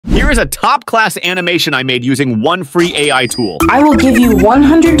Here is a top-class animation I made using one free AI tool. I will give you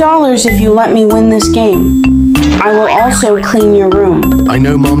 $100 if you let me win this game. I will also clean your room. I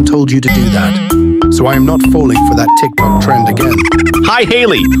know Mom told you to do that, so I am not falling for that TikTok trend again. Hi,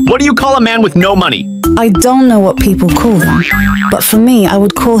 Haley. What do you call a man with no money? I don't know what people call them, but for me, I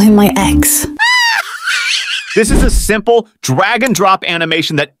would call him my ex. This is a simple drag-and-drop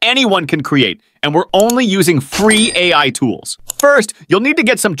animation that anyone can create, and we're only using free AI tools. First, you'll need to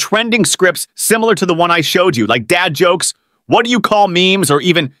get some trending scripts similar to the one I showed you, like dad jokes, what do you call memes, or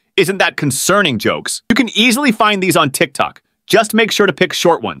even isn't that concerning jokes. You can easily find these on TikTok. Just make sure to pick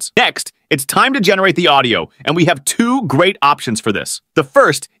short ones. Next, it's time to generate the audio, and we have two great options for this. The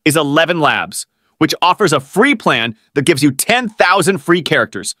first is 11 Labs, which offers a free plan that gives you 10,000 free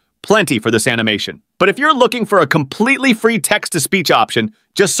characters. Plenty for this animation. But if you're looking for a completely free text-to-speech option,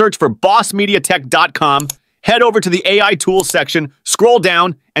 just search for bossmediatech.com, head over to the AI tools section, scroll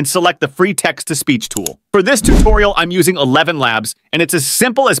down, and select the free text-to-speech tool. For this tutorial, I'm using 11 Labs, and it's as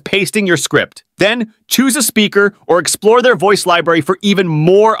simple as pasting your script. Then, choose a speaker or explore their voice library for even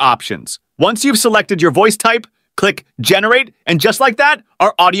more options. Once you've selected your voice type, click Generate, and just like that,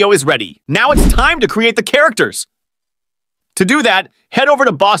 our audio is ready. Now it's time to create the characters. To do that, head over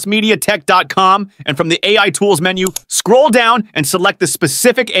to bossmediatech.com, and from the AI Tools menu, scroll down and select the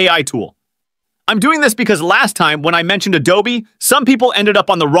specific AI tool. I'm doing this because last time, when I mentioned Adobe, some people ended up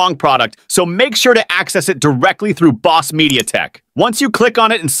on the wrong product, so make sure to access it directly through Boss Media Tech. Once you click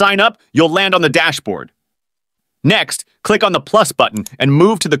on it and sign up, you'll land on the dashboard. Next, click on the plus button and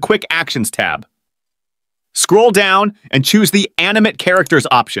move to the Quick Actions tab. Scroll down and choose the Animate Characters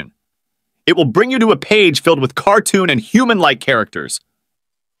option. It will bring you to a page filled with cartoon and human-like characters.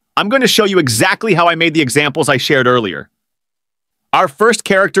 I'm going to show you exactly how I made the examples I shared earlier. Our first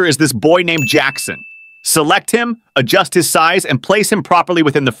character is this boy named Jackson. Select him, adjust his size, and place him properly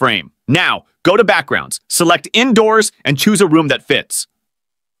within the frame. Now, go to Backgrounds, select Indoors, and choose a room that fits.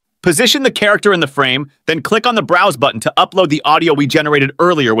 Position the character in the frame, then click on the Browse button to upload the audio we generated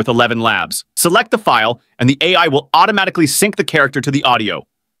earlier with 11 Labs. Select the file, and the AI will automatically sync the character to the audio.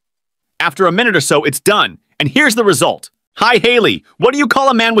 After a minute or so, it's done, and here's the result. Hi, Haley. What do you call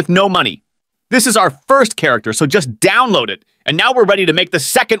a man with no money? This is our first character, so just download it, and now we're ready to make the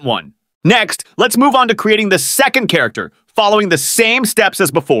second one. Next, let's move on to creating the second character, following the same steps as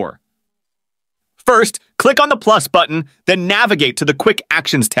before. First, click on the plus button, then navigate to the Quick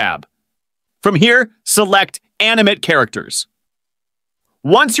Actions tab. From here, select Animate Characters.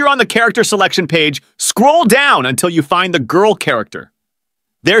 Once you're on the character selection page, scroll down until you find the girl character.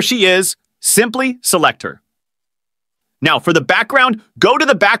 There she is. Simply select her. Now, for the background, go to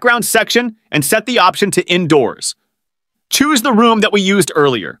the Background section and set the option to Indoors. Choose the room that we used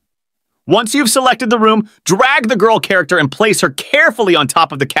earlier. Once you've selected the room, drag the girl character and place her carefully on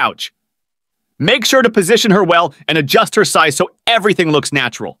top of the couch. Make sure to position her well and adjust her size so everything looks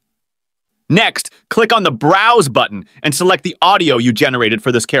natural. Next, click on the Browse button and select the audio you generated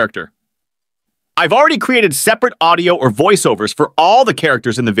for this character. I've already created separate audio or voiceovers for all the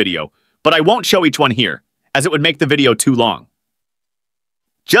characters in the video, but I won't show each one here, as it would make the video too long.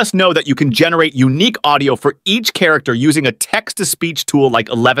 Just know that you can generate unique audio for each character using a text-to-speech tool like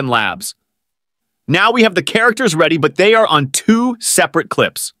 11 Labs. Now we have the characters ready, but they are on two separate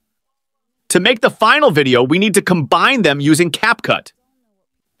clips. To make the final video, we need to combine them using CapCut.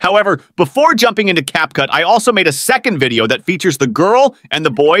 However, before jumping into CapCut, I also made a second video that features the girl and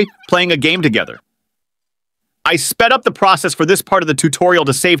the boy playing a game together. I sped up the process for this part of the tutorial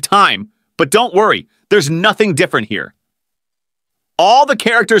to save time, but don't worry, there's nothing different here. All the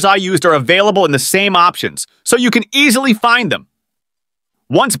characters I used are available in the same options, so you can easily find them.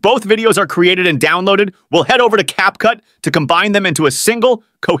 Once both videos are created and downloaded, we'll head over to CapCut to combine them into a single,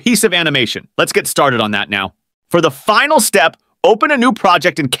 cohesive animation. Let's get started on that now. For the final step, open a new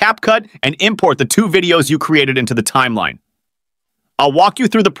project in CapCut and import the two videos you created into the timeline. I'll walk you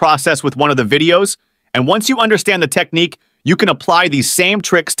through the process with one of the videos, and once you understand the technique, you can apply these same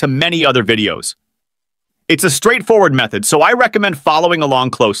tricks to many other videos. It's a straightforward method, so I recommend following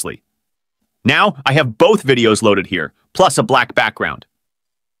along closely. Now, I have both videos loaded here, plus a black background.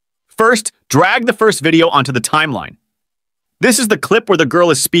 First, drag the first video onto the timeline. This is the clip where the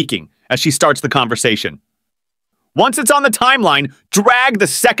girl is speaking as she starts the conversation. Once it's on the timeline, drag the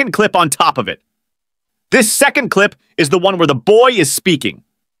second clip on top of it. This second clip is the one where the boy is speaking.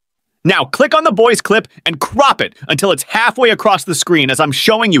 Now, click on the boy's clip and crop it until it's halfway across the screen as I'm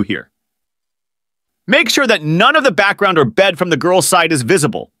showing you here. Make sure that none of the background or bed from the girl's side is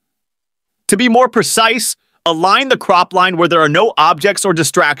visible. To be more precise, align the crop line where there are no objects or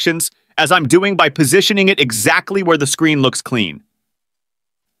distractions, as I'm doing by positioning it exactly where the screen looks clean.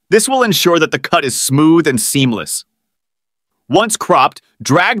 This will ensure that the cut is smooth and seamless. Once cropped,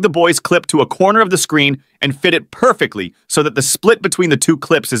 drag the boy's clip to a corner of the screen and fit it perfectly so that the split between the two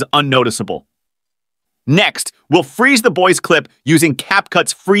clips is unnoticeable. Next, we'll freeze the boy's clip using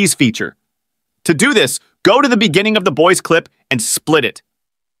CapCut's freeze feature. To do this, go to the beginning of the boy's clip and split it.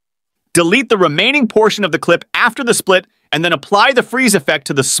 Delete the remaining portion of the clip after the split and then apply the freeze effect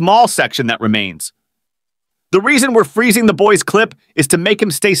to the small section that remains. The reason we're freezing the boy's clip is to make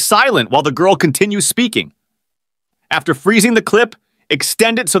him stay silent while the girl continues speaking. After freezing the clip,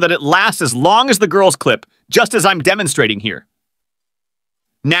 extend it so that it lasts as long as the girl's clip, just as I'm demonstrating here.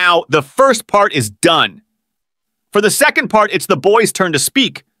 Now, the first part is done. For the second part, it's the boy's turn to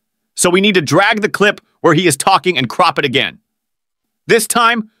speak, so we need to drag the clip where he is talking and crop it again. This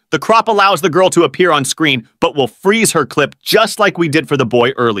time, the crop allows the girl to appear on screen, but will freeze her clip just like we did for the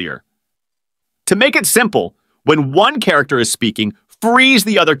boy earlier. To make it simple, when one character is speaking, freeze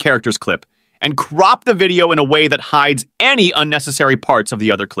the other character's clip and crop the video in a way that hides any unnecessary parts of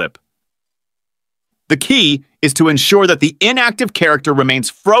the other clip. The key is to ensure that the inactive character remains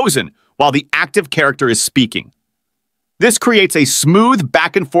frozen while the active character is speaking. This creates a smooth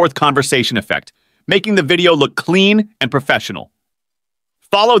back-and-forth conversation effect, making the video look clean and professional.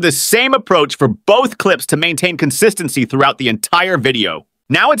 Follow this same approach for both clips to maintain consistency throughout the entire video.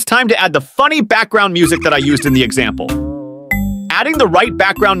 Now it's time to add the funny background music that I used in the example. Adding the right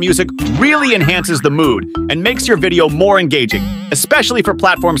background music really enhances the mood and makes your video more engaging, especially for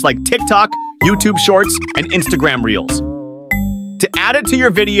platforms like TikTok, YouTube Shorts, and Instagram Reels. To add it to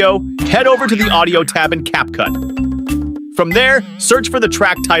your video, head over to the Audio tab in CapCut. From there, search for the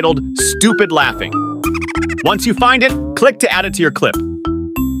track titled Stupid Laughing. Once you find it, click to add it to your clip.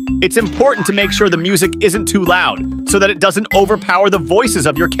 It's important to make sure the music isn't too loud so that it doesn't overpower the voices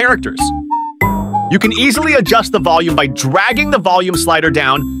of your characters. You can easily adjust the volume by dragging the volume slider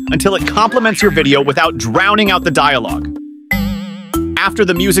down until it complements your video without drowning out the dialogue. After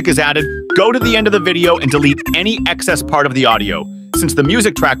the music is added, go to the end of the video and delete any excess part of the audio, since the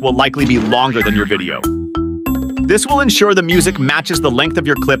music track will likely be longer than your video. This will ensure the music matches the length of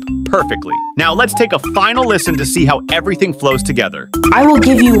your clip perfectly. Now let's take a final listen to see how everything flows together. I will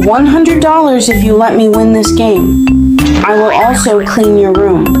give you $100 if you let me win this game. I will also clean your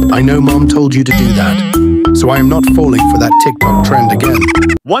room. I know Mom told you to do that, so I am not falling for that TikTok trend again.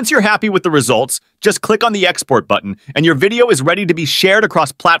 Once you're happy with the results, just click on the export button and your video is ready to be shared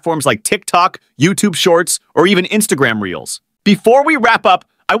across platforms like TikTok, YouTube Shorts, or even Instagram Reels. Before we wrap up,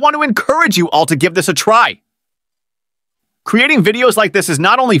 I want to encourage you all to give this a try. Creating videos like this is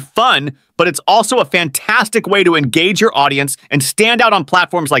not only fun, but it's also a fantastic way to engage your audience and stand out on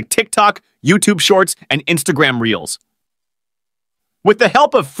platforms like TikTok, YouTube Shorts, and Instagram Reels. With the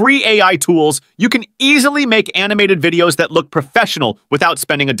help of free AI tools, you can easily make animated videos that look professional without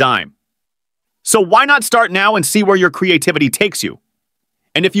spending a dime. So why not start now and see where your creativity takes you?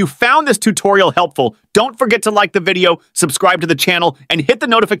 And if you found this tutorial helpful, don't forget to like the video, subscribe to the channel, and hit the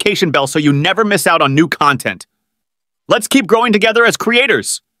notification bell so you never miss out on new content. Let's keep growing together as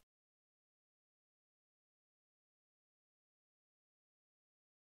creators.